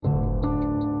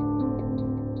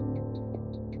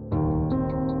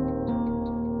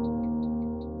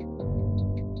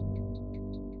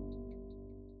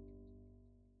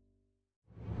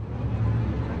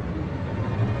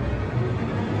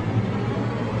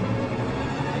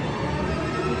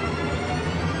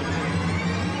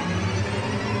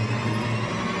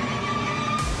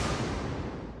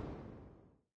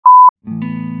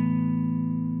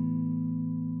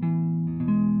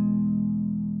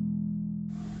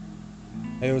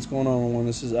Hey, what's going on, everyone?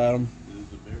 This is Adam,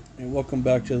 and welcome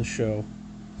back to the show.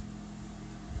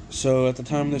 So, at the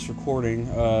time of this recording,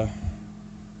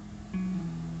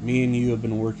 me and you have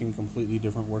been working completely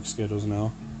different work schedules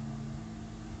now,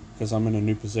 because I'm in a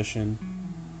new position,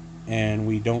 and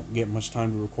we don't get much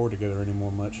time to record together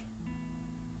anymore much.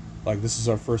 Like, this is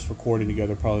our first recording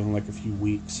together probably in like a few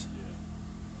weeks.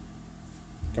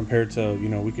 Compared to,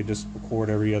 we could just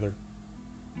record every other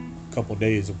couple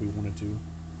days if we wanted to.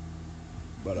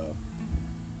 But,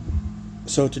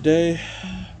 so today,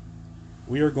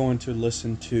 we are going to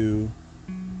listen to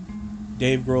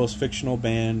Dave Grohl's Fictional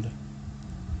Band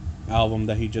album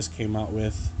that he just came out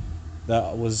with.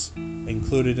 That was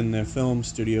included in the film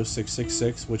Studio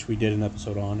 666, which we did an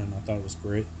episode on, and I thought it was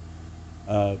great.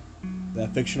 That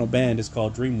fictional band is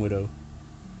called Dream Widow.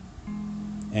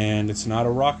 And it's not a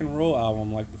rock and roll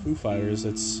album like the Foo Fighters,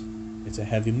 it's a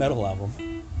heavy metal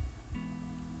album.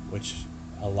 Which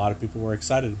a lot of people were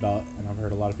excited about, and I've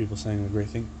heard a lot of people saying a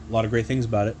lot of great things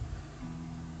about it.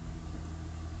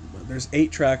 But there's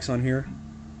 8 tracks on here.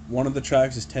 One of the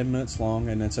tracks is 10 minutes long,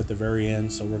 and it's at the very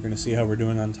end, so we're going to see how we're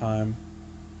doing on time.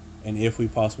 And if we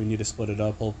possibly need to split it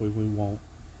up, hopefully we won't.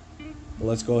 But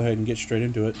let's go ahead and get straight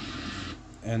into it.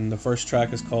 And the first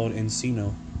track is called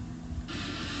Encino.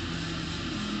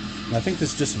 And I think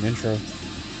this is just an intro.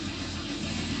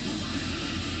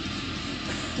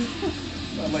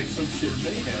 Not like some shit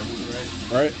they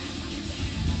have, right? Right?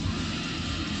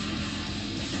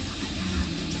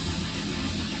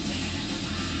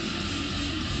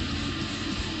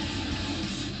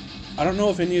 I don't know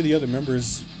if any of the other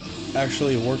members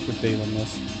actually worked with Dave on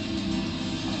this.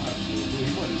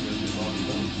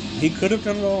 He could have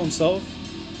done it all himself.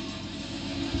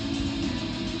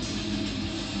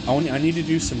 I need to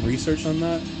do some research on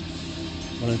that.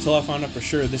 But until I find out for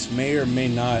sure, this may or may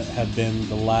not have been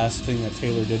the last thing that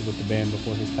Taylor did with the band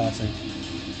before his passing.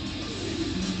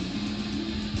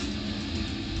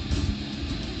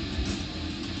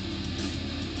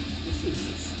 This is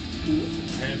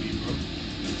just heavy,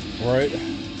 bro. Right?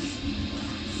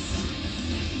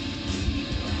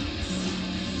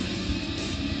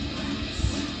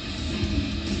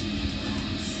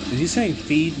 Is he saying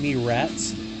feed me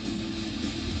rats?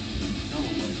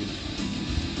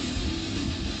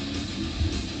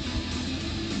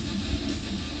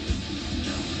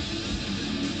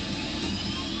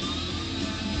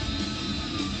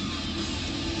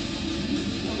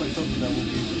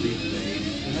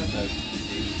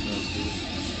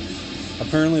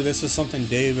 Apparently this is something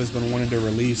Dave has been wanting to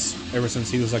release ever since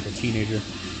he was like a teenager.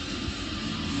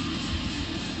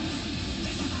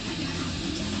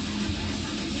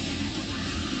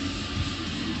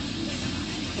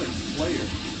 Slayer.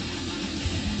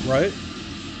 Right?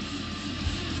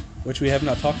 Which we have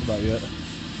not talked about yet.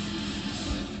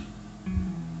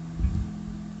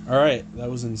 Alright, that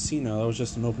was Encino. That was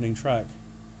just an opening track.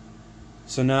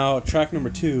 So now, track number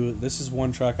 2, this is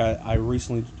one track I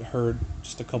recently heard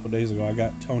just a couple days ago. I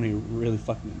got Tony really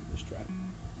fucking into this track.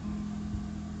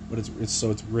 But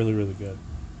it's really, really good.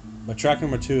 But track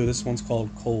number 2, this one's called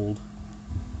Cold.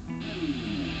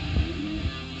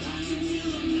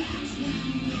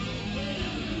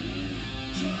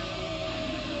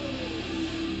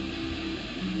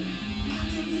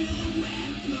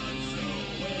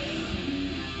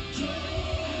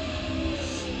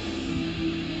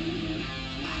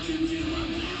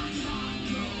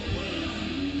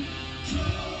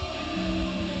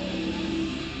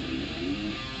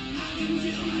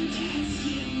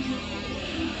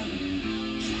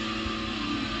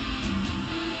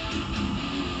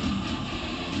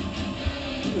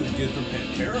 Get from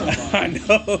Pantera. I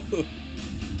know.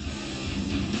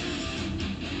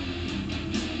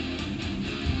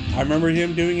 I remember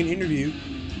him doing an interview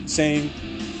saying,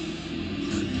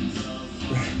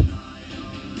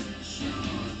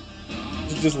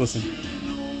 just listen.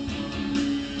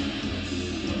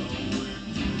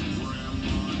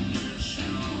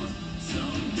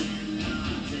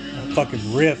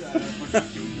 Fucking riff.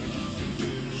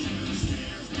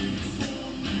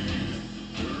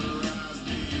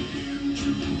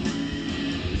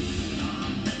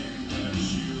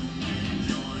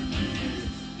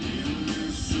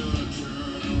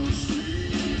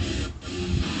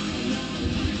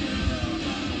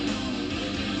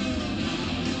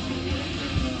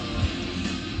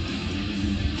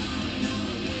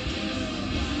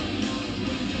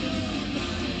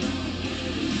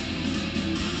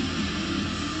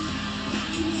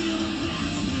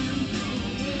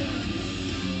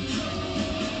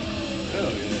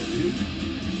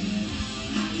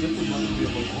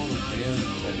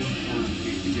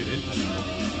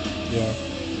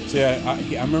 So yeah, I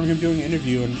remember him doing an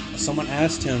interview, and someone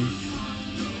asked him,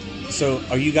 "So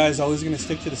are you guys always going to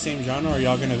stick to the same genre, or are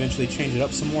y'all going to eventually change it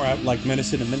up some more, like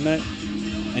Medicine at Midnight?"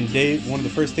 And Dave, one of the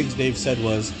first things Dave said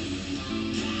was,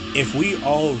 "If we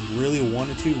all really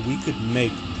wanted to, we could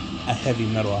make a heavy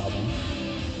metal album,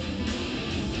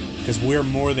 because we're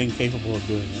more than capable of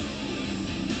doing it."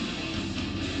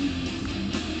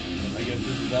 I guess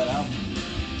this is that album.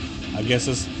 I guess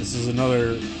this is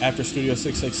another, after Studio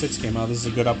 666 came out, this is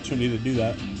a good opportunity to do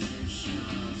that.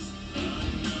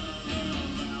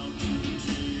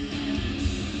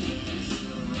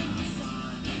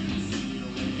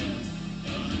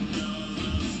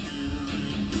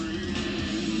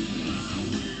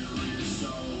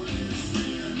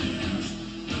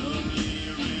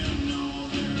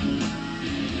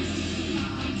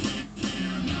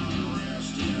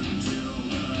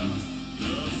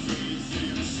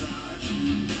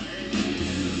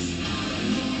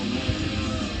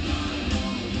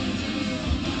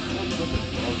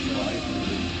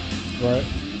 Right.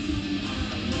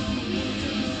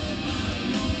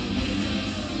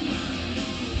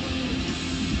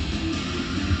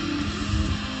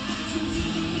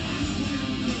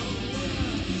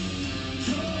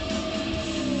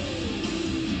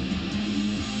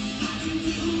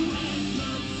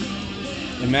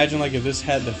 Imagine like if this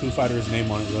had the Foo Fighters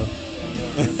name on it, though.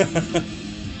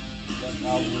 That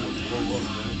album would blow up,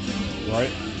 man.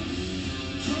 Right.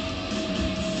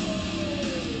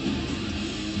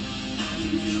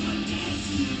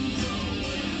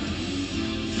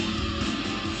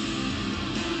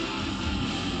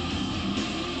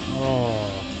 Oh.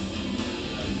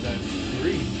 That's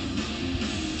three.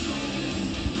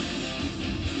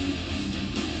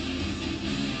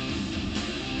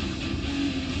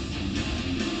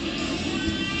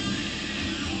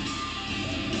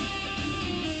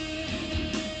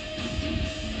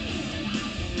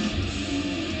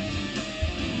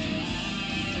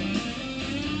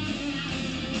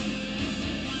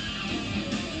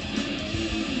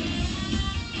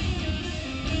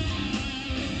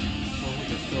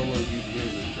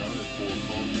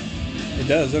 It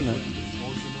does, doesn't it?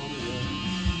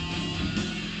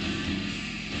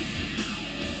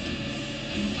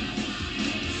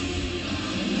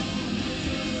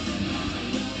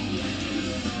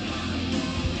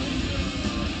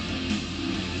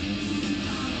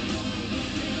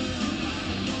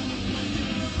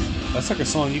 That's like a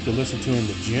song you could listen to in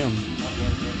the gym.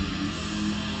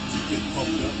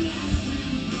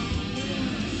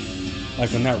 Like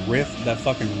when that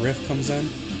fucking riff comes in,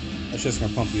 that's just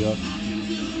gonna pump you up.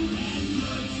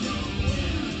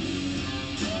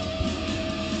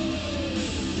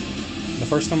 The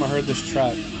first time I heard this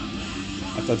track,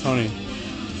 I thought, Tony,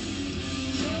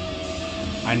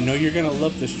 I know you're gonna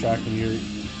love this track, and you're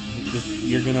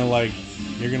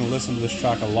gonna listen to this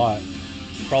track a lot.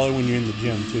 Probably when you're in the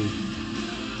gym too.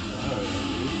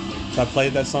 So I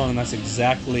played that song, and that's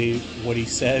exactly what he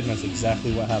said, and that's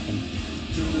exactly what happened.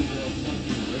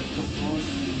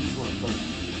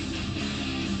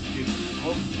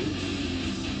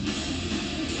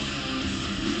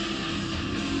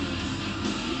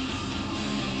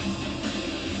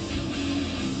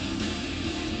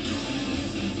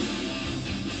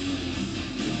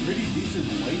 Pretty decent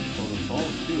length on the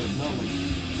songs too. It's not like,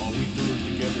 oh, we threw it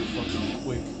together fucking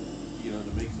quick, you know,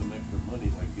 to make some extra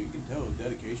money. Like, you can tell the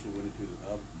dedication went into the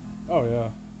album. Oh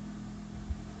yeah.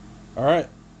 Alright.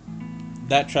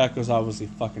 That track was obviously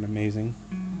fucking amazing.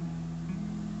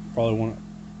 Probably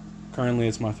currently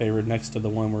it's my favorite, next to the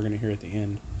one we're gonna hear at the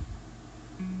end.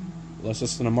 Let's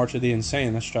listen to March of the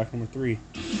Insane. That's track number 3.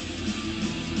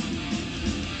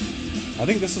 I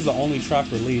think this is the only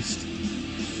track released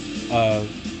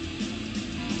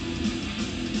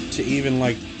to even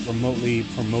like remotely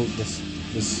promote this.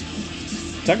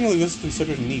 Technically, this is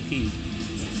considered an EP.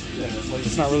 Yeah,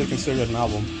 it's not really considered an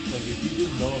album. Like, if you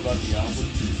didn't know about the album,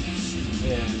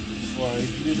 or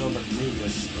if you didn't know about the movie,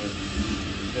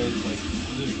 and like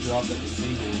this dropped as a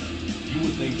single, you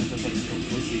would think this is like a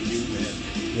completely new band.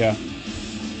 Yeah.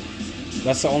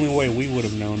 That's the only way we would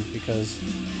have known, because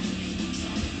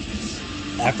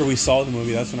after we saw the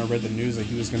movie, that's when I read the news that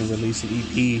he was going to release an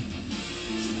EP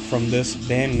from this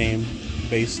band name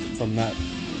based from that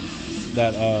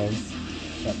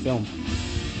film.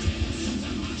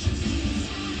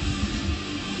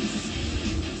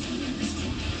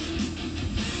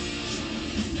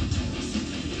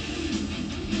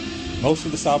 Most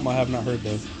of this album I have not heard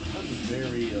though. That was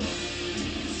very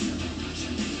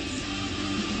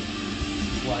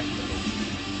black metal.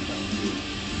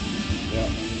 Yeah.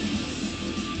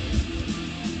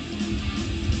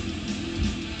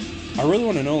 I really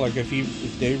want to know, like, if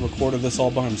they recorded this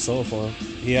all by himself or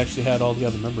he actually had all the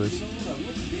other members. You know what? I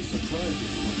wouldn't be surprised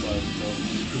if it was by himself,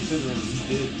 considering he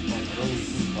did like early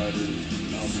Foo Fighters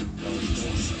album by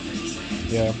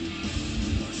himself. Yeah.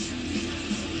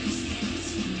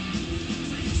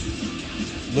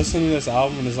 Listening to this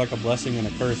album is like a blessing and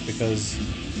a curse because,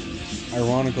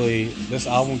 ironically, this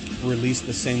album released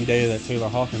the same day that Taylor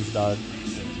Hawkins died,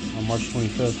 on March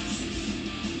 25th.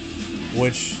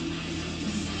 Which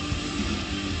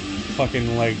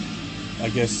fucking, like, I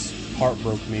guess,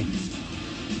 heartbroke me.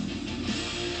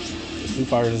 Foo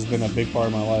Fighters has been a big part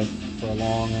of my life for a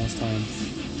long ass time.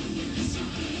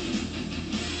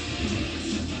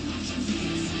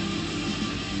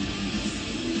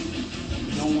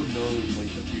 No one knows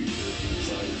like the future of Foo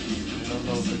Fighters. I don't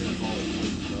know if they're gonna call it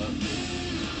quits or not.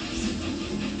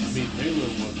 I mean,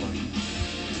 Taylor was like,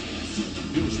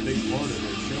 he was a big part of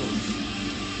their shows.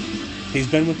 He's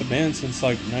been with the band since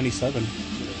like '97.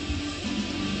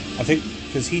 I think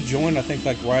because he joined, I think,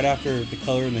 like right after The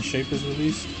Color and the Shape was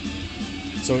released.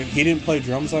 So he didn't play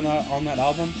drums on that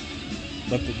album,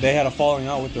 but they had a falling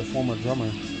out with their former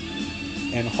drummer,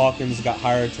 and Hawkins got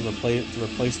hired to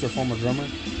replace their former drummer,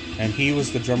 and he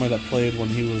was the drummer that played when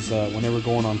he was when they were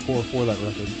going on tour for that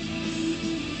record.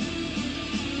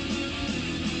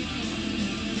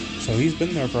 So he's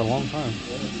been there for a long time.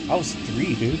 I was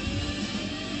 3, dude.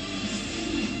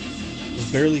 I was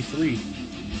barely 3.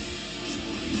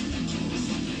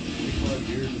 25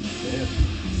 years in the band.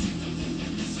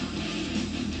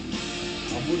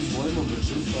 I wouldn't blame them if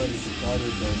Foo Fighters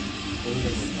decided that they would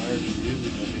have retired from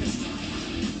music. I mean,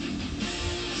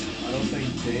 I don't think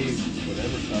Dave would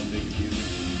ever stop making music.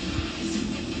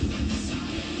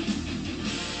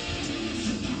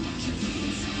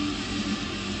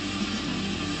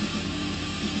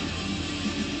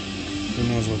 Who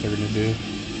knows what they're gonna do?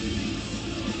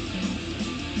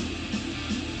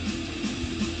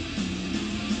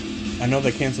 I know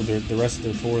they canceled the rest of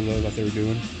their tour though that they were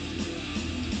doing,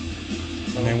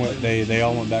 and they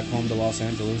all went back home to Los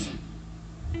Angeles.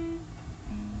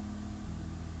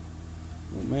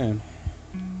 Oh man!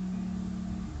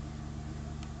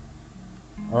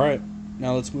 All right,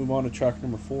 now let's move on to track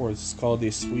number 4. This is called "The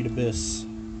Sweet Abyss."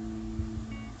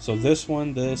 So this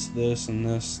one, this, and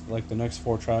this, like the next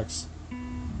 4 tracks,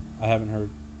 I haven't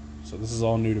heard. So this is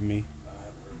all new to me. I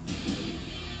haven't heard.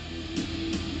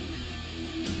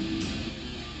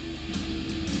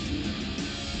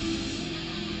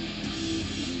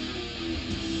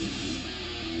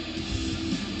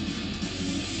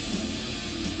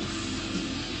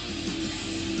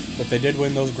 But they did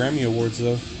win those Grammy Awards,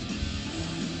 though.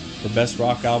 The Best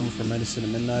Rock Album for Medicine at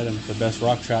Midnight and the Best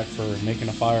Rock Track for Making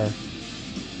a Fire.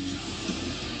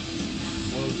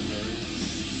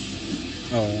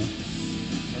 Oh, yeah.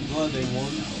 I'm glad they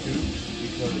won, too,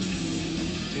 because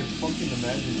if fucking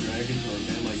Imagine Dragons or a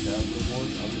band like that would have won,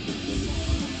 I would have been livid.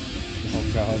 Oh,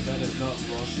 God. That is not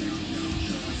rock music.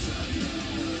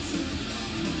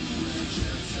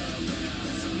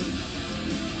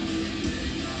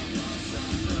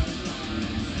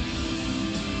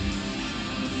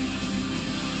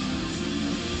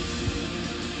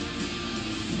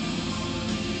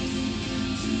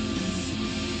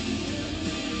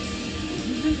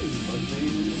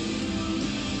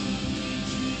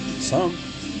 Some.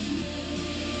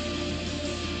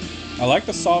 I like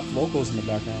the soft vocals in the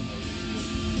background.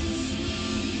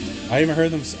 I even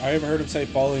heard him say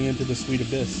 "falling into the sweet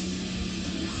abyss."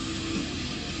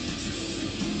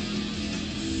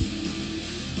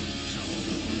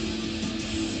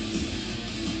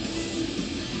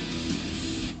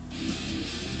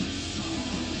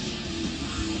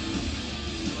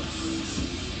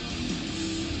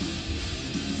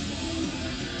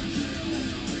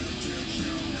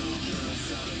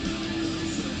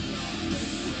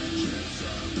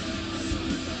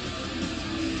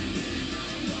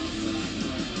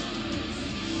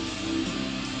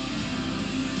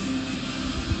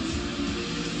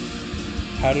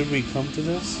 How did we come to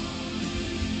this?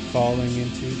 Falling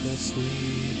into the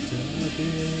sweet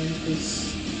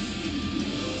abyss.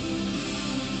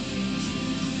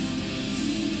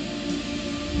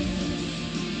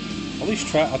 All these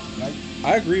tracks,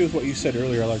 I agree with what you said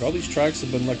earlier. Like, all these tracks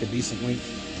have been like a decent length.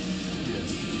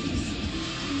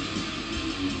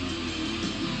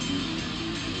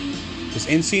 Because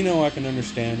Encino, I can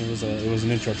understand. It was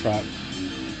an intro track.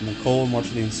 And then Cold, March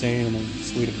of the Insane, and then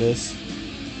Sweet Abyss.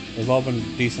 They've all been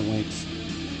decent lengths.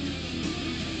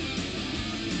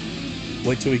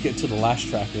 Wait till we get to the last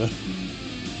track, though.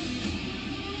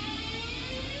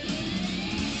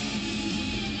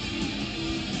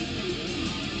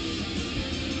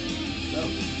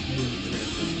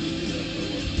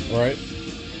 All right.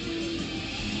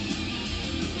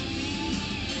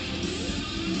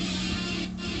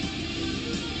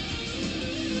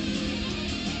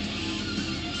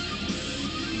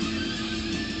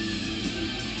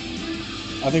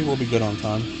 I think we'll be good on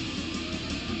time.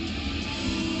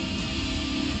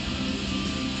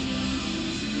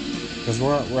 Because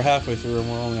we're halfway through and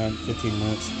we're only on 15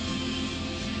 minutes.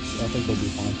 So I think we'll be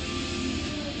fine.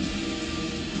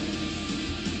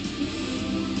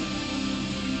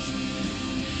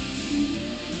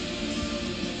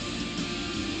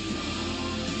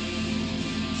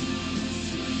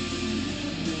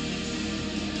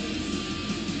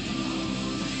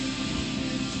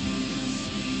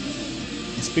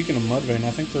 Speaking of Mudvayne,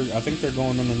 I think they're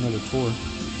going on another tour.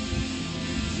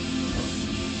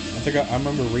 I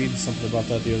remember reading something about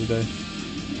that the other day.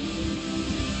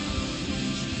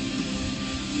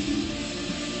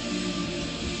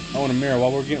 Oh, and Amir,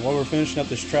 while we're finishing up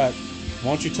this track,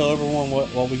 why don't you tell everyone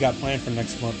what we got planned for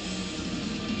next month?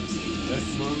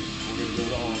 Next month, we're gonna go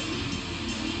to Austin.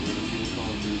 We're gonna see the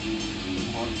concert.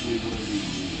 Possibly one of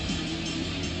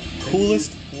the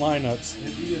Coolest lineups.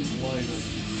 heaviest lineup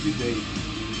to date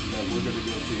that we're gonna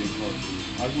go see in concert.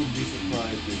 I wouldn't be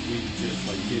surprised if we just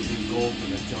like get engulfed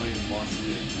in a giant mosh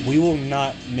pit. We will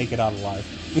not make it out alive.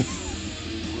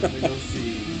 We're gonna go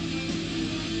see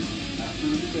After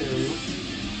the Burial.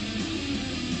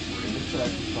 We're gonna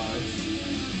sacrifice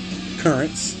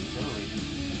Currents,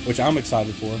 Current. which I'm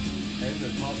excited for. And to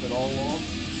top it all off,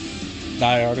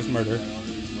 Die Artist Murder.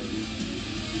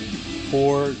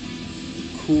 Four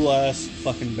cool ass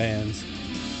fucking bands,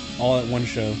 all at one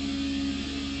show.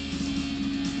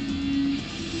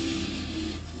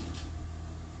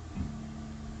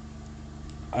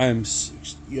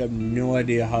 You have no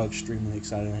idea how extremely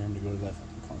excited I am to go to that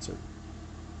fucking concert.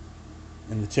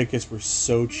 And the tickets were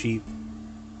so cheap.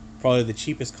 Probably the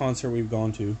cheapest concert we've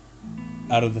gone to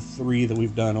out of the 3 that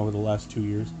we've done over the last 2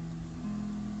 years.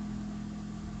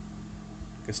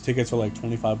 Because tickets are like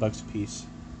 $25 a piece.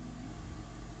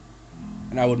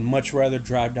 And I would much rather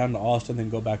drive down to Austin than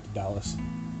go back to Dallas.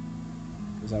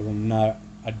 Because I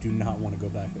do not want to go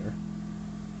back there.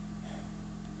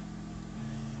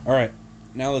 Alright.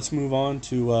 Now let's move on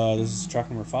to, this is track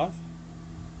number 5.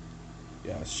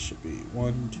 Yeah, it should be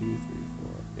 1, 2, 3, 4.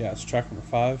 Yeah, it's track number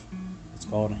 5. It's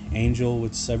called Angel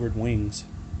with Severed Wings.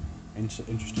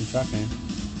 Interesting track name.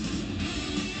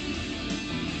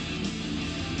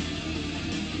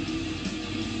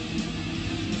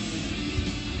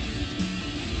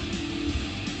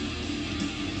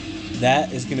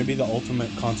 That is going to be the ultimate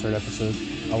concert episode.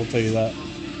 I will tell you that.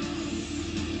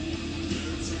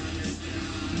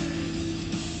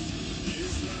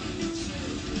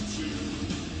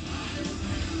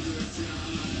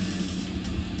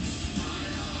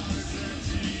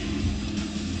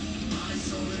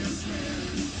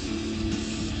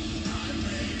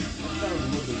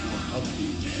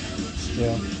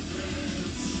 Yeah.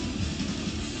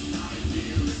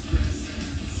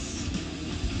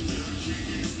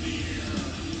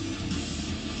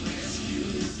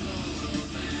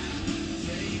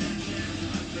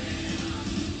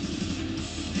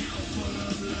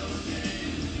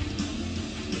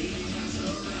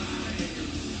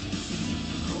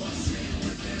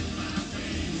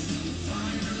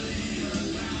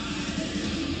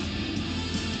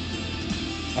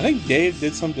 I think Dave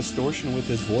did some distortion with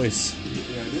his voice.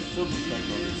 Yeah, this film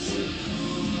effect on his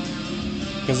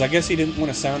voice. Because I guess he didn't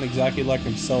want to sound exactly like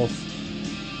himself.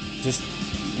 Just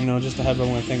to have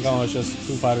everyone think, oh, it's just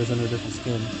Foo Fighters under a different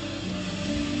skin.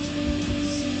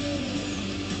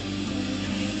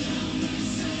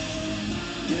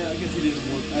 Yeah, I guess he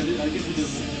didn't want. I guess he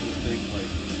didn't want people to think like,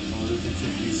 oh, this is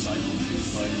just recycled Foo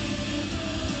Fighters.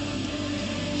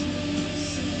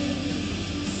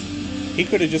 He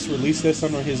could have just released this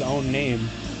under his own name,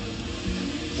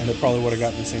 and it probably would have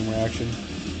gotten the same reaction.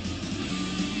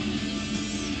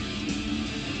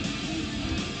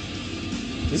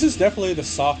 This is definitely the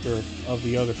softer of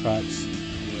the other tracks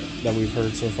that we've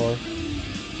heard so far.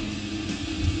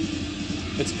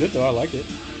 It's good though, I like it.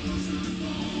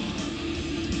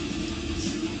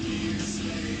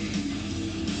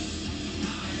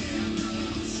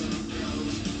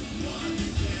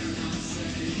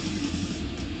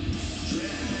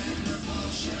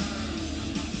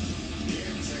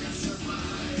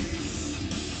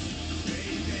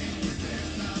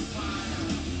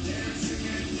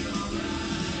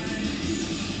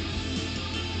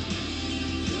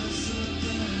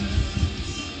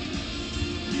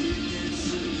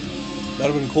 That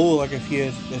would have been cool, like if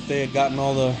they had gotten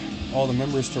all the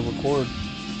members to record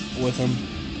with him.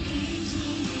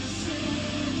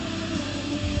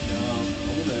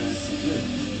 All that. Good.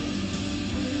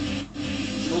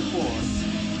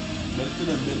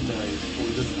 night for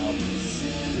this album,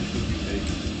 which would you take?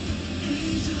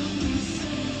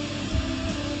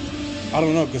 I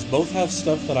don't know, because both have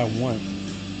stuff that I want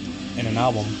in an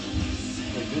album.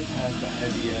 Like, this has the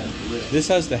heavy ass riff. This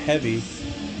has the heavy,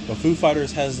 but Foo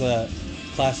Fighters has the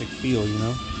classic feel, you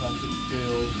know? Classic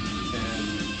feel and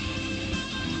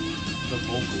the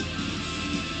vocals.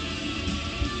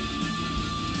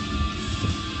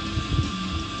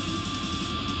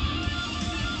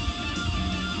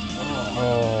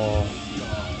 Oh.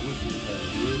 God, this is a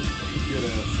really good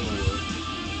ass solo.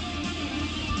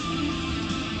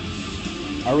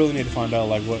 I really need to find out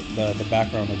like what the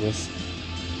background of this,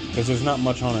 because there's not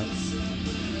much on it.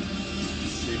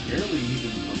 They barely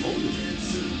even promoted it.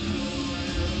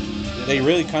 They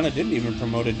really kind of didn't even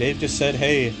promote it. Dave just said,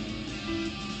 "Hey."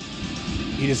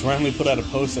 He just randomly put out a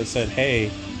post that said,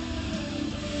 "Hey,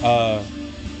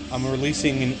 I'm going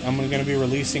to be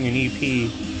releasing an EP,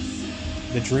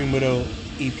 the Dream Widow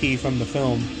EP from the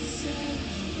film,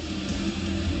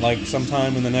 like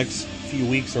sometime in the next few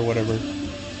weeks or whatever."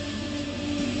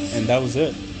 And that was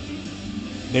it.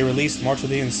 They released March of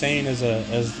the Insane as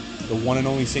the one and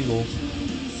only single,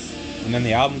 and then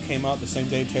the album came out the same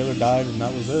day Taylor died, and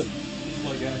that was it. It's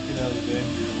like Ashton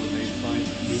Alexander when they signed a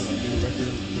new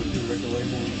record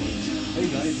label. And like, hey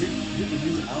guys, here's a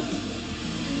new album.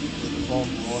 But the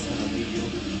songs were all kind of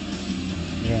mediocre.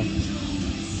 Yeah.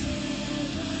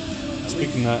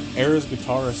 Speaking of that, Era's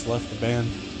guitarist left the band.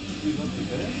 He left the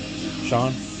band?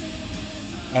 Sean.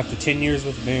 After 10 years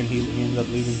with the band, he ended up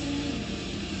leaving.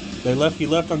 He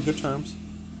left on good terms.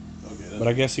 Okay. But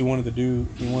I guess he wanted to do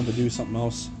something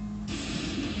else.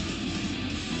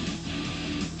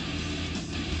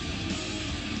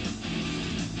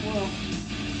 Well,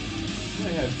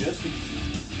 they have Jesse.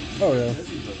 Oh yeah.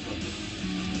 Jesse's a fucking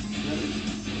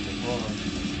guitar.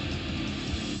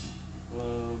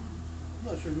 I'm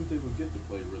not sure who they would get to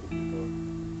play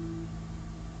rhythm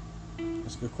guitar.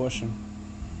 That's a good question.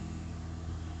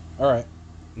 Alright.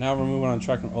 Now we're moving on to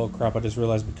track. Oh crap, I just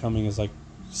realized Becoming is like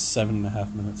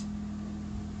 7.5 minutes.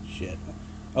 Shit.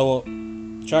 Oh well,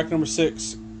 track number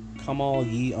 6, Come All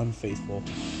Ye Unfaithful.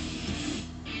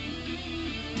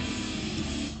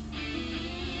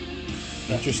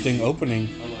 Interesting opening.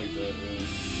 I like that,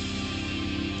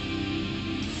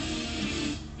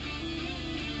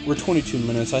 yeah. We're 22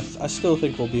 minutes. I still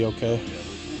think we'll be okay.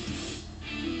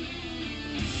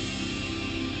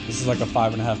 This is like a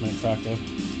 5.5 minute track though.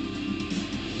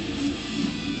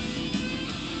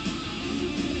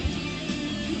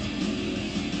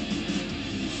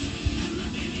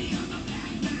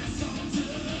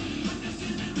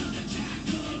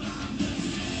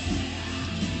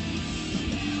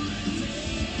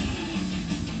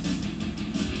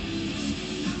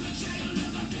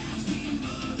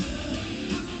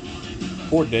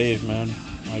 Poor Dave, man.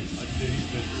 Like,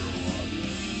 He's been through a lot, man.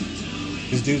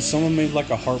 because dude, someone made like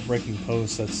a heartbreaking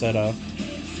post that said, I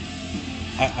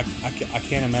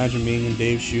can't imagine being in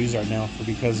Dave's shoes right now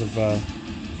because of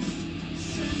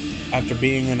after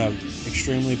being in a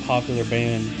extremely popular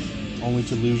band, only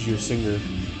to lose your singer,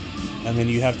 and then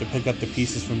you have to pick up the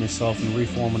pieces from yourself and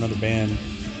reform another band,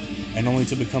 and only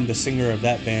to become the singer of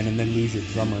that band and then lose your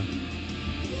drummer.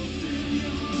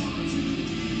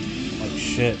 Like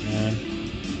shit, man.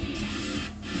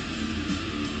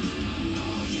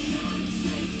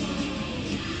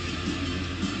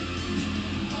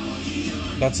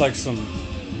 That's like some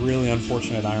really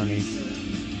unfortunate irony.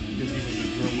 Because he was the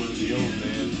drummer of the old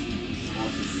band,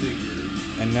 lost his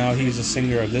singer. And now he's a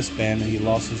singer of this band and he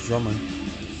lost his drummer. I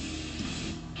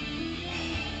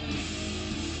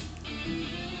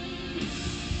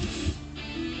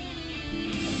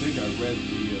think I read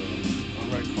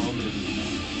comments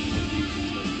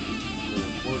the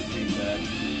report feedback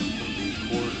from the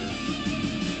coroner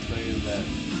saying that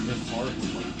his heart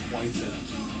was like twice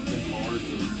as hard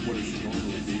as what it should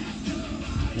normally be.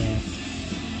 Yeah.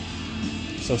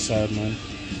 So sad, man.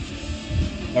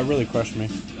 That really crushed me. I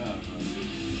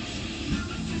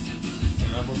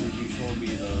remember you showing me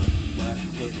the last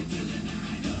clip of his,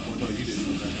 well no you didn't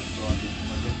know that, that's like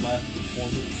his last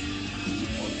performance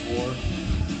on tour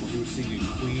where he was singing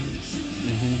Queen,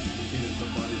 singing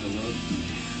Somebody to Love.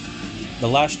 The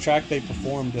last track they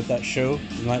performed at that show,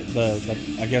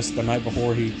 I guess the night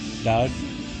before he died,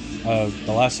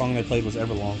 the last song they played was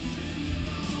Everlong.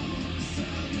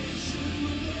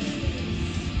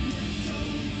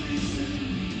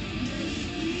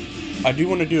 I do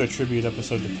want to do a tribute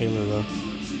episode to Taylor though.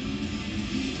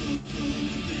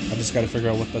 I just got to figure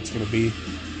out what that's going to be. You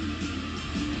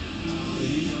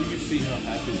can see how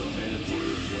happy the fans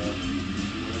were as well.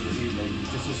 Whenever he, like,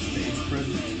 just his stage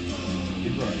presence, he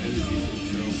brought energy to the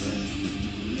show, man.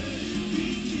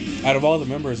 Out of all the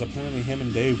members, apparently him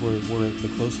and Dave were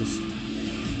the closest.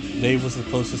 Dave was the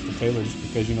closest to Taylor just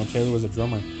because, you know, Taylor was a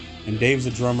drummer. And Dave's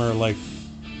a drummer, like...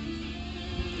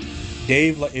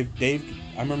 Dave, like, if Dave...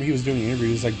 I remember he was doing an interview.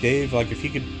 He was like, Dave, like, if he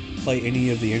could play any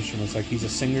of the instruments, like, he's a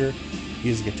singer,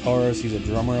 he's a guitarist, he's a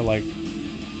drummer, like,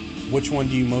 which one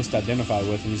do you most identify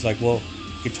with? And he's like, well,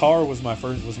 guitar was my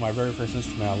very first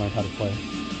instrument I learned how to play.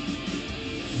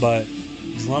 But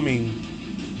drumming,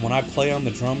 when I play on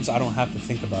the drums, I don't have to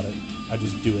think about it. I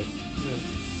just do it. Yeah.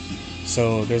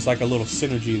 So there's like a little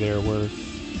synergy there where,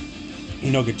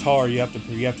 you know, guitar, you have to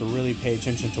really pay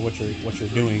attention to what you're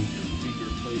doing.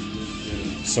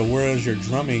 So whereas you're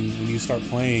drumming, when you start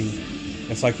playing,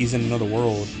 it's like he's in another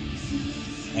world,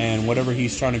 and whatever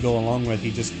he's trying to go along with,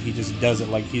 he just does it.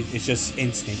 Like it's just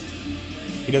instinct.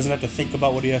 He doesn't have to think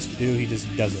about what he has to do. He just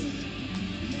does it.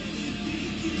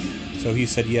 So he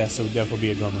said yes, it would definitely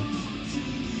be a drummer.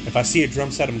 If I see a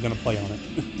drum set, I'm gonna play on it.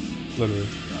 Literally.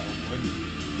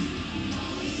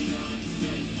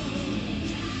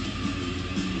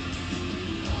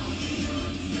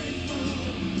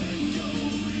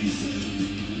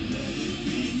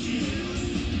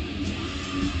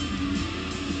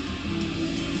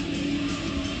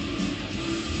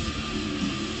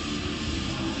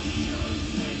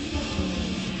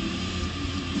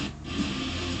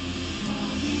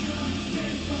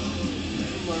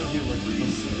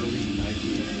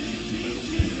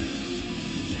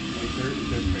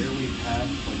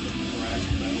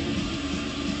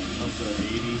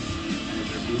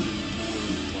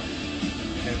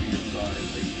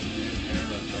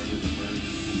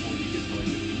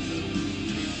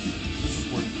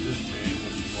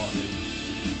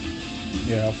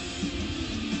 Yeah.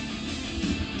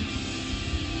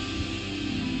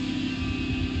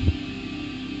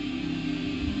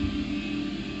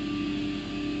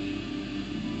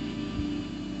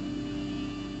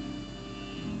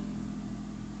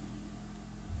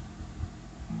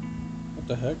 What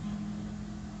the heck?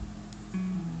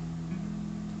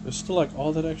 There's still like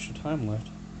all that extra time left.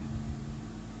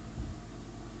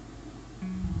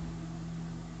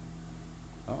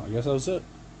 Oh, I guess that was it.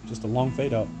 Just a long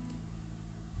fade out.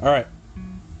 Alright.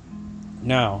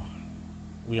 Now,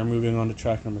 we are moving on to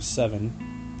track number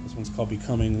 7. This one's called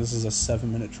Becoming. This is a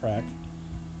 7-minute track.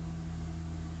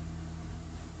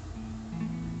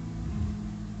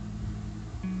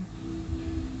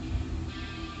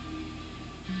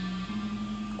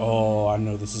 Oh, I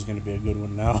know this is going to be a good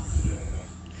one now.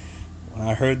 When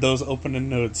I heard those opening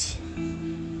notes.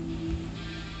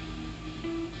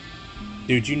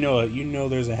 Dude, you know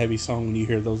there's a heavy song when you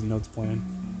hear those notes playing.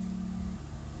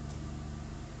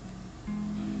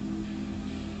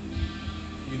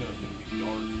 You know it's going to be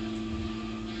dark.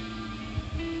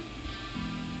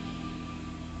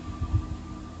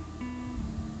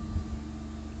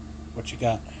 What you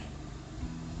got?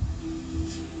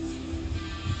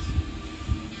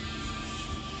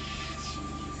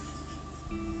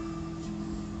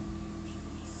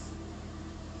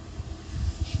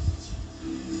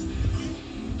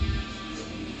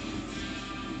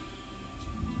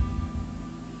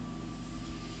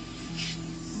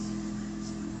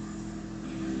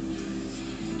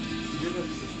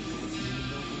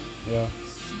 Yeah.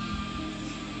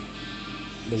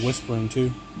 The whispering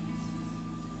too.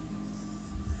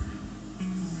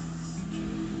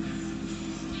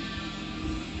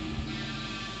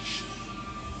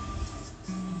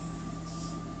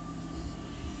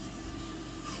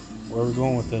 Where are we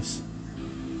going with this?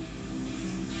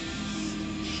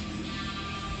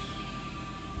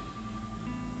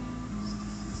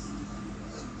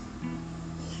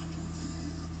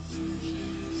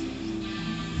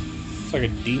 It's like a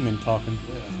demon talking.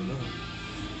 Yeah, I know.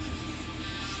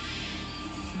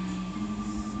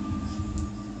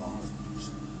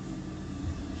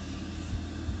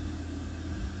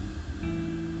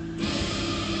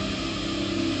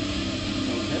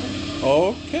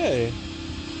 Okay.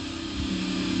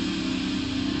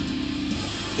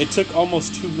 It took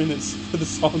almost 2 minutes for the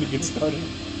song to get started.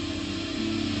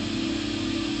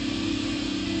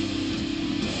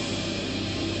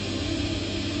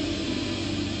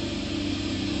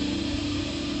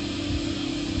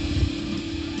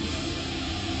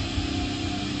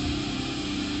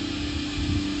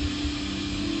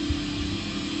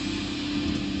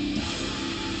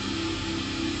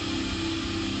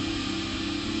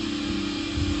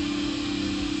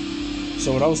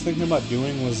 So what I was thinking about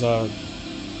doing was,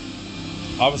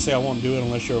 obviously I won't do it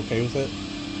unless you're okay with it,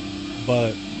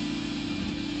 but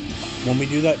when we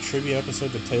do that trivia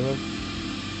episode to Taylor,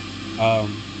 I'll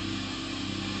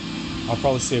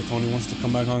probably see if Tony wants to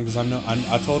come back on, because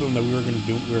I told him that we were gonna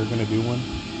do one,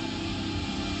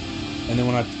 And then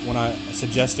when I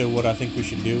suggested what I think we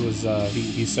should do is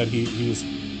he said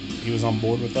he was on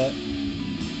board with that.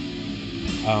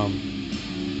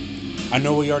 I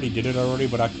know we already did it already,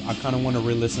 but I kind of want to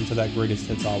re-listen to that Greatest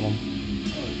Hits album.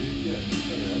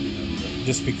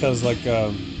 Just because, like,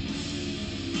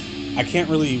 I can't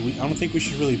really... I don't think we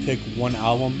should really pick one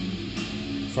album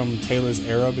from Taylor's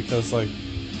era, because, like,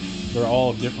 they're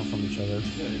all different from each other.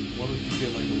 Yeah, why don't you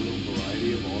get, like, a little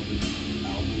variety of all the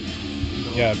albums? You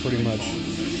know, Yeah, pretty much.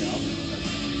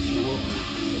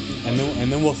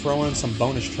 And then we'll throw in some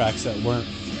bonus tracks that weren't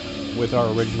with our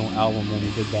original album when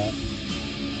we did that.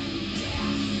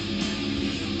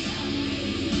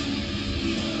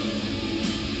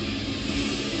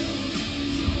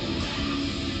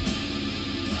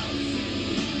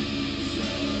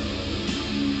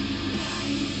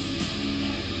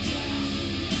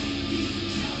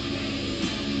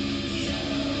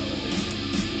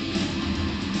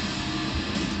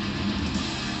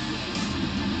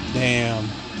 Damn.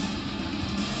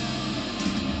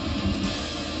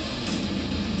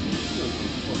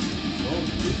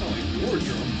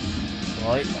 All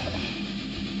right.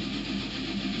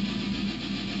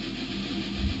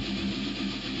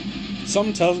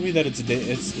 Something tells me that it's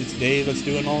Dave that's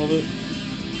doing all of it,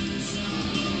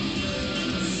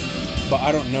 but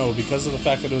I don't know, because of the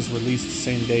fact that it was released the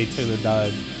same day Taylor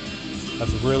died.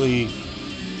 That's really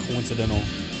coincidental.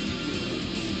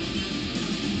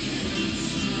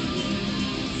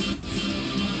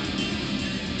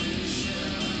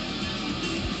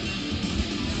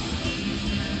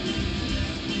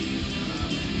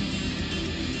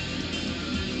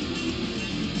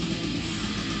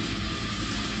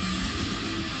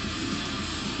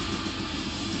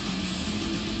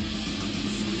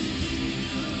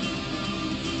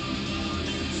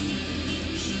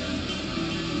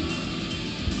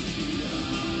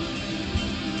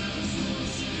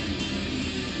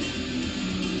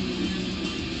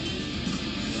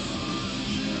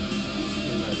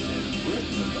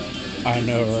 I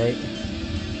know, right?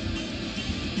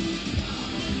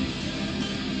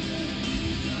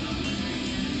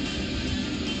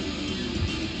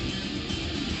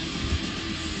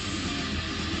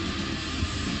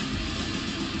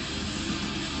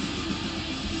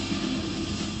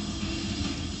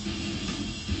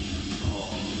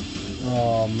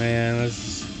 Oh man,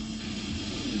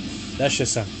 that's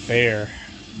just unfair.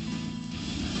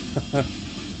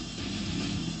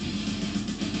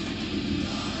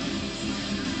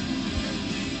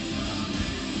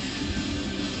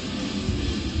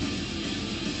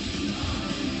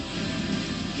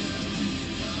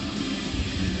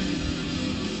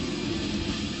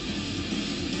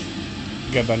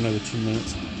 Got about another 2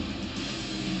 minutes.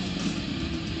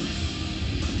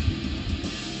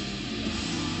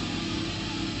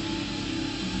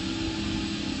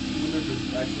 When is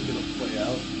this actually gonna play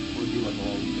out, or do like a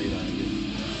long fade out again?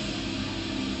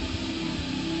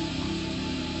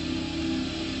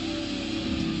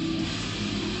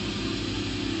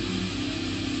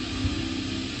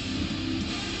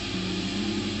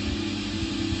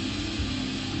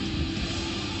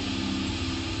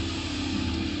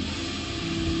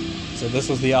 So this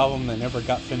was the album that never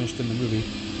got finished in the movie,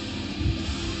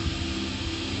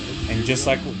 and just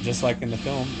like in the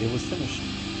film, it was finished.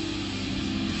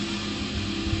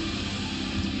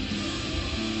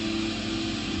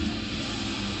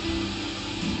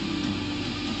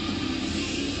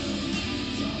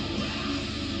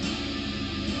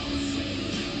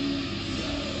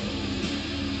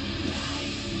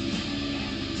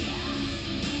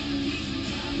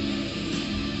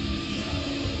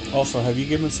 Also, have you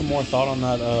given some more thought on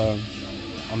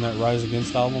that Rise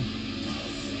Against album?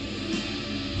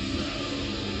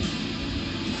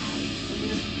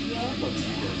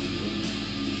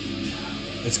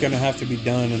 It's gonna have to be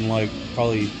done in like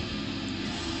probably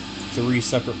 3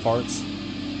 separate parts,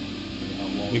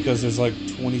 because there's like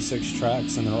 26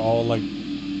 tracks, and they're all like,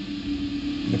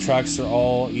 the tracks are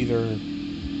all either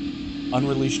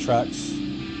unreleased tracks,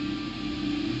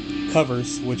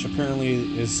 covers, which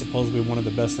apparently is supposed to be one of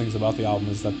the best things about the album,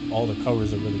 is that all the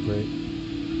covers are really great,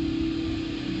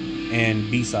 and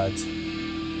B-sides,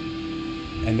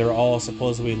 and they're all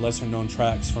supposedly lesser known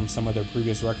tracks from some of their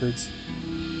previous records,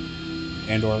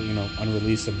 and or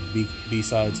unreleased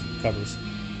B-sides and covers.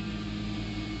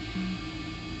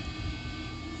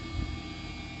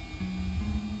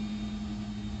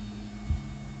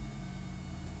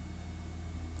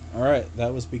 All right,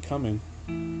 that was Becoming.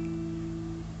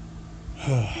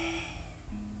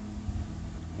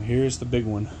 Here's the big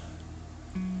one.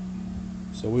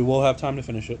 So we will have time to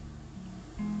finish it.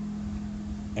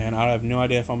 And I have no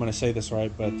idea if I'm going to say this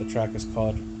right, but the track is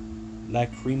called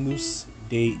Lacrimus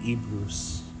de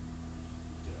Ebrus,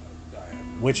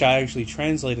 which I actually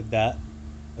translated that.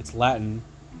 It's Latin,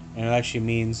 and it actually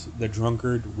means the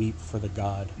drunkard weep for the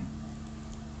god.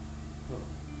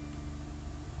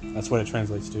 That's what it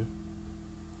translates to.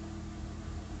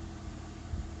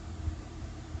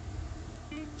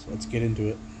 So let's get into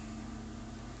it.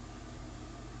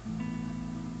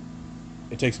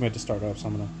 It takes a minute to start up, so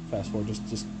I'm gonna fast forward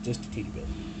just a teeny bit.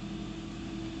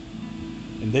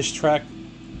 And this track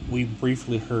we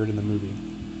briefly heard in the movie.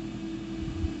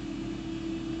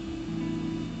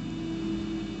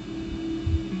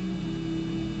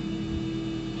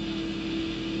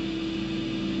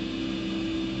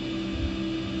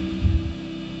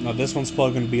 Now this one's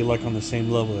probably going to be like on the same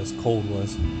level as Cold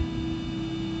was,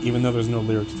 even though there's no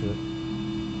lyrics to it.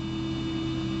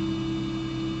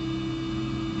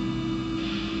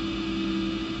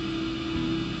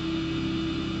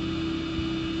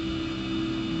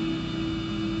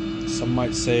 Some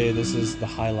might say this is the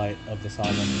highlight of this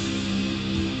album.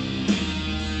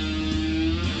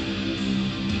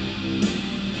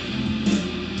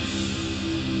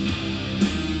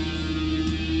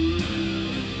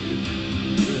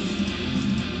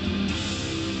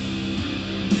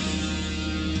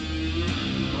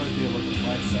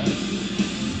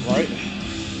 Right?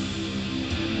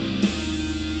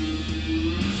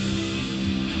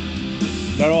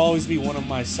 That'll always be one of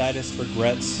my saddest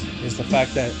regrets, is the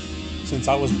fact that since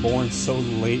I was born so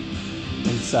late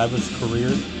in Sabbath's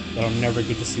career, that I'll never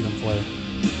get to see them play.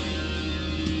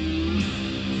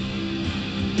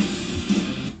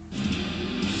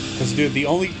 Because, dude, the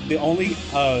only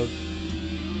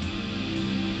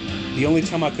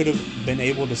time I could have been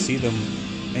able to see them,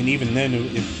 and even then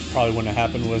it probably wouldn't have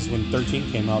happened, was when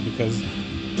 13 came out, because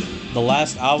the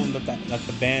last album that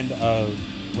the band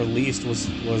released was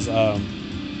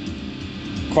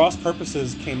Cross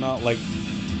Purposes came out like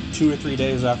 2 or 3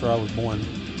 days after I was born,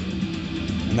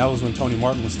 and that was when Tony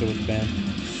Martin was still with the band.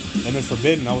 And then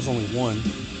Forbidden, I was only 1,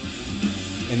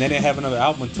 and they didn't have another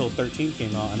album until 13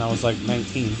 came out, and I was like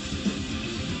 19.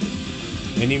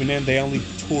 And even then, they only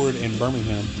toured in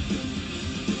Birmingham.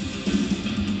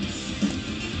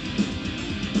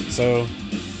 So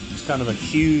it's kind of a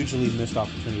hugely missed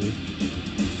opportunity.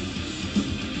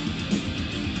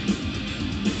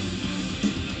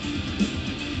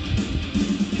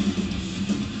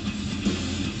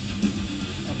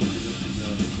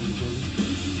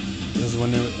 This is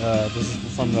when this is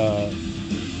from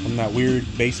that weird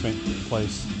basement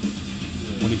place.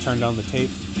 When he turned on the tape,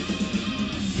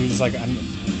 he was just like, "When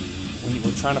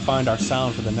we're trying to find our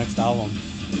sound for the next album,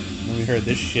 and we heard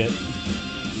this shit."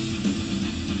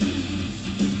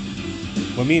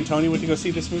 When me and Tony went to go see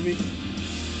this movie,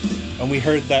 and we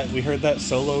heard that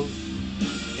solo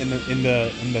in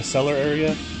the cellar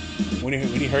area, when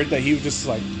he heard that, he was just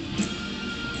like,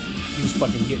 he was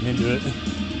fucking getting into it.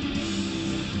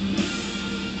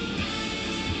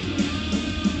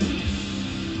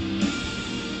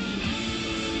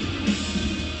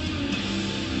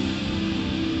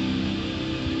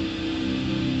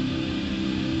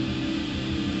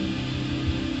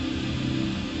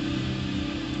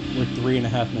 We're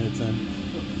 3.5 minutes in.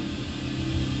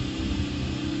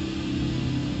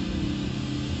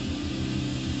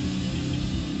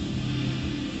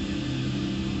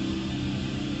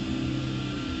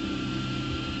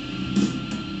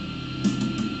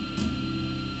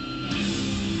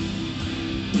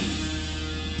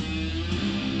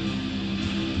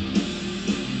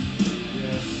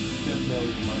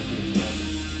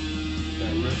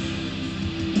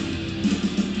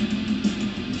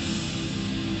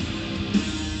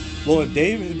 Well, if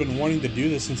Dave had been wanting to do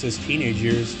this since his teenage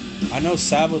years, I know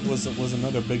Sabbath was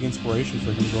another big inspiration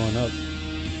for him growing up.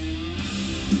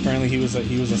 Apparently, he was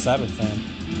a Sabbath fan.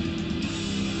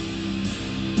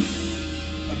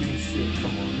 I mean, shit,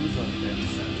 come on, who's not a fan of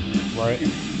Sabbath? Right. If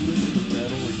you listen to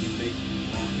metal or you make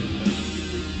rock and metal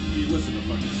music, you listen to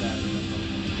fucking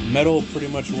Sabbath. Metal pretty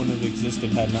much wouldn't have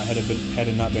existed had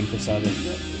it not been for Sabbath.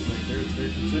 Like they're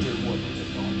considered what they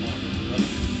call rock.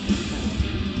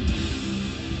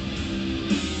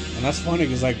 And that's funny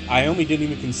because like Iommi didn't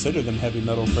even consider them heavy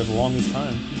metal for the longest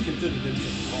time. You considered them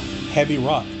just rock. Heavy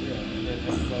rock. Yeah, and then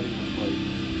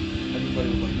everybody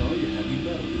was like, no, you're heavy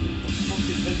metal. What the fuck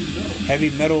is heavy metal?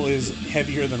 Heavy metal is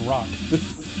heavier than rock.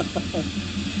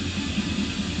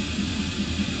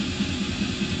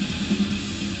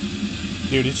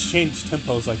 Dude, it's changed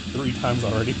tempos like 3 times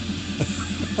already. I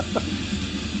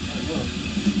know.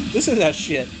 This is that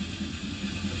shit.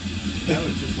 That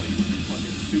was just like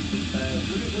fucking super fast.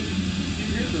 Look, you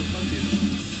hear the fucking...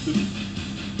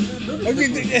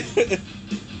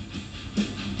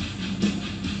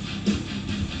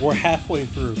 We're halfway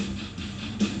through.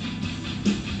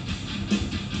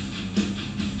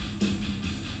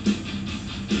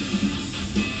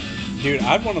 Dude,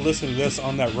 I'd want to listen to this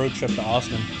on that road trip to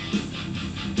Austin.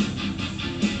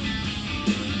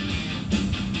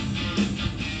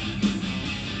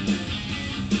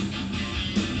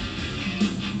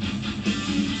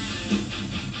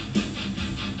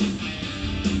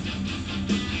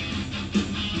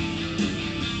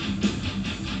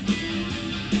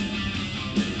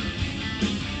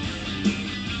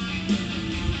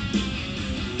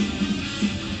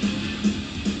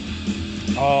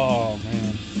 Oh,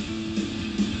 man.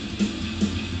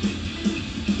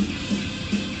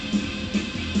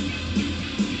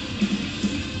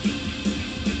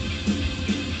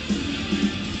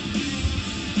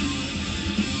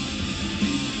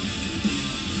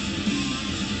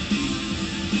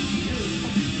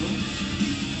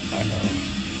 I know.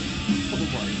 Oh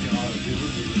my god, dude,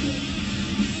 we're doing that.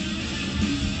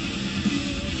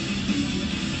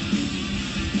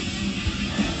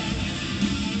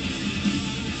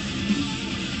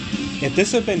 If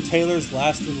this had been Taylor's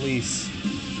last release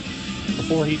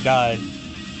before he died,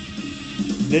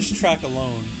 this track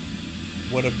alone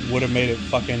would have made it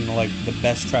fucking like the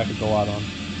best track to go out on.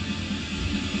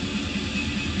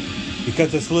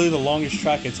 Because it's literally the longest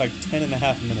track. It's like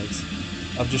 10.5 minutes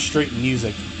of just straight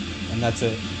music, and that's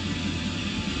it.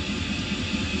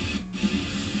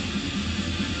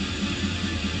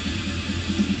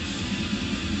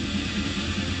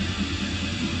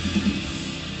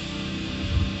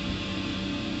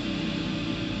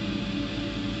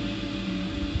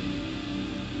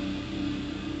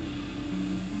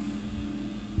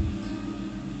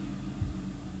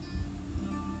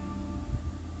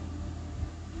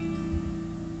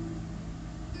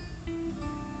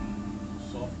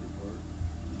 Softer part.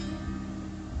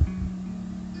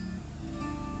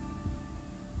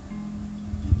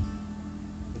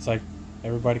 It's like,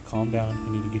 everybody calm down.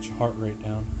 You need to get your heart rate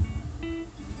down.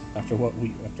 After what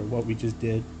we just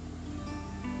did.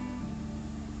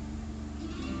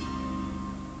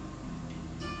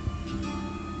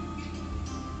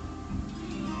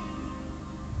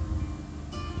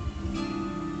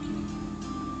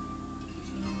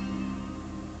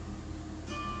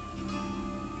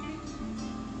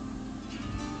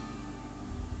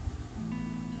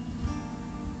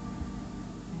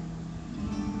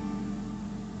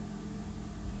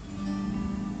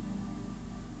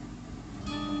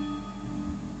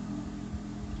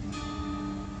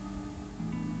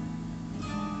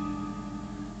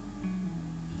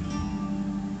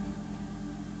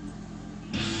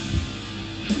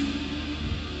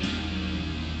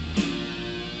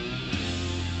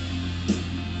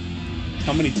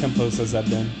 How many tempos has that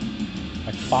been?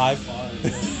 Like 5?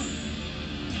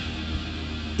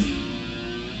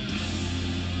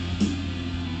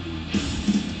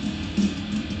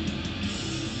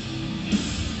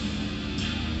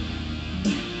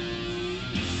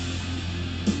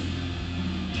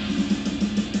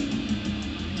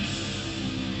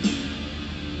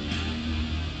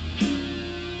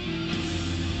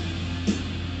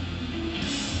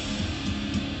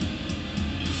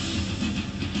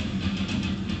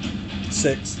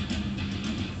 Six.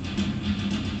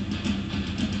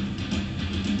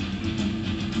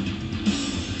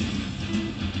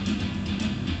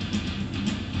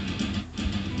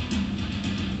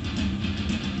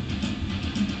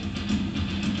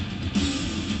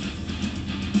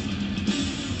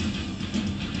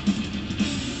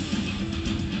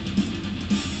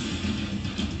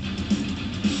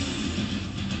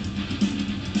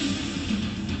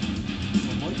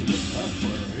 I'm liking this last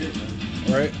part right here,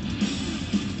 man. Right?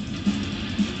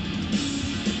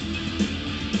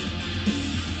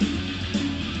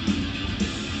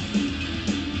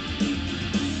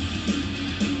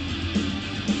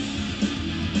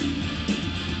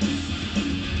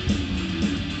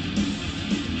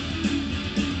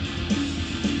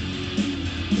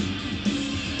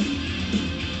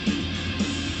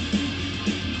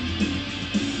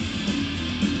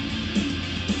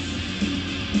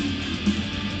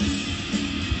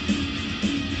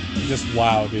 Just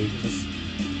wow, dude. Just,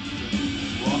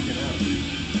 Rocking out, dude.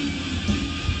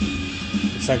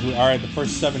 it's like, alright, the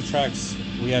first 7 tracks,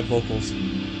 we had vocals.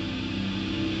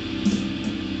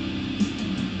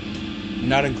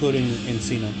 Not including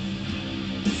Encino.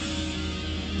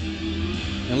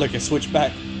 And look, it switched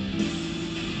back.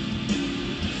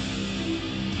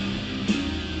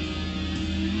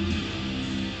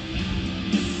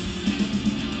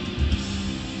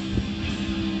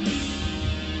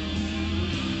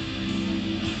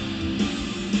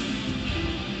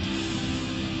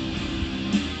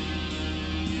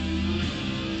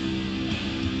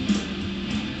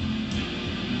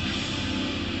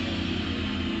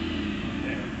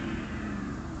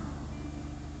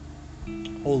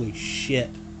 holy shit.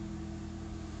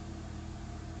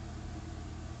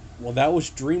 Well, that was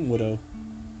Dream Widow,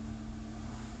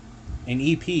 an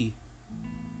EP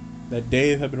that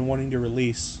Dave had been wanting to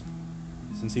release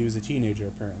since he was a teenager,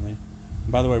 apparently. And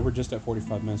by the way, we're just at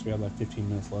 45 minutes. We have like 15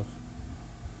 minutes left.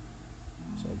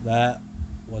 So that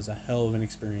was a hell of an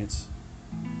experience.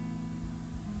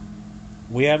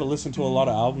 We haven't listened to a lot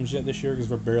of albums yet this year because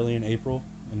we're barely in April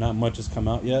and not much has come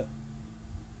out yet.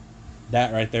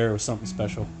 That right there was something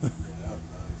special. Yeah, that was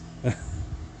nice.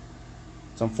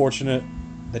 It's unfortunate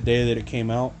the day that it came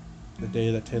out, the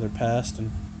day that Taylor passed, and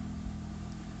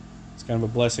it's kind of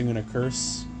a blessing and a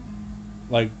curse.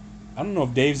 Like, I don't know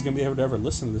if Dave's going to be able to ever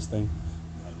listen to this thing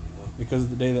I don't know. because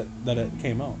of the day that it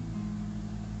came out.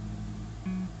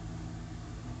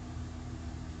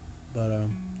 But,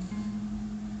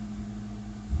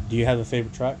 do you have a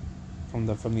favorite track from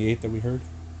the 8 that we heard?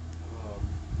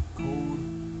 Cold.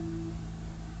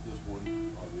 Just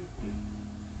one, obviously.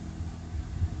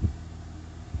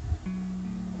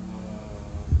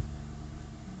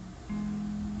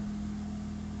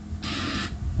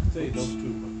 I'd say those two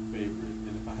are my favorite.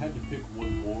 And if I had to pick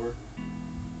one more,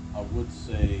 I would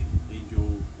say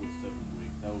Angel with Seven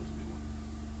Wings. That was a good one.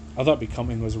 I thought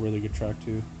Becoming was a really good track,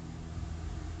 too.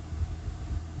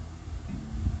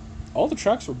 All the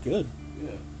tracks were good.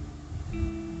 Yeah.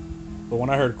 But when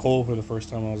I heard Cole for the first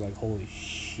time, I was like, holy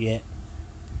shit.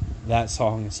 That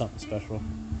song is something special.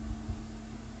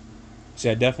 So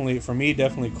yeah, definitely, for me,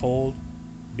 definitely Cold,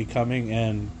 Becoming,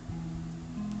 and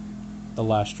the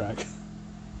last track.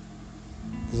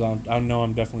 Because I know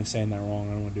I'm definitely saying that wrong.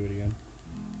 I don't want to do it again.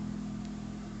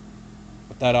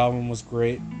 But that album was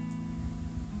great.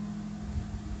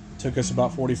 It took us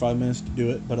about 45 minutes to do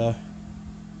it, but it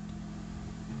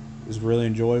was really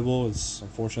enjoyable. It's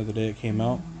unfortunate the day it came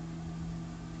out.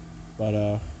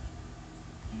 But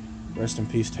rest in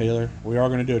peace, Taylor. We are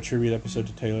going to do a tribute episode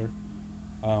to Taylor.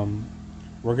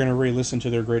 We're going to re-listen to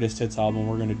their greatest hits album.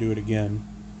 We're going to do it again.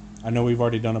 I know we've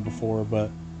already done it before, but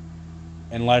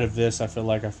in light of this, I feel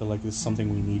like this is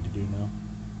something we need to do now.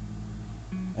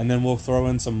 And then we'll throw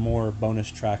in some more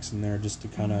bonus tracks in there just to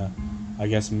kind of, I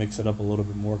guess, mix it up a little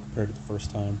bit more compared to the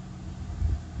first time.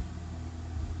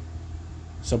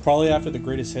 So probably after the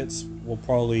greatest hits, we'll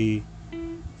probably,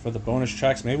 for the bonus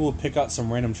tracks, maybe we'll pick out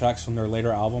some random tracks from their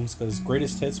later albums, because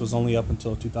greatest hits was only up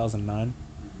until 2009.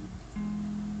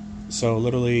 So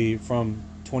literally from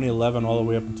 2011 all the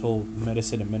way up until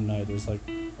Medicine at Midnight, there's like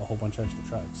a whole bunch of extra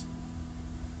tracks.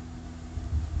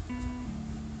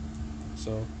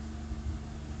 So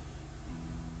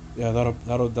yeah,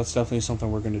 that's definitely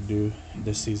something we're gonna do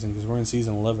this season, because we're in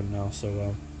season 11 now.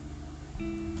 So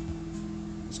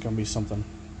it's gonna be something.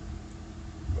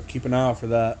 But keep an eye out for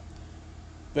that.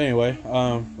 But anyway,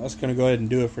 that's gonna go ahead and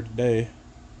do it for today.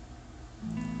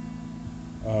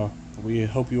 We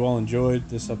hope you all enjoyed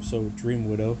this episode of Dream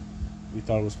Widow. We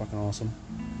thought it was fucking awesome.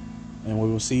 And we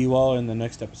will see you all in the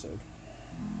next episode.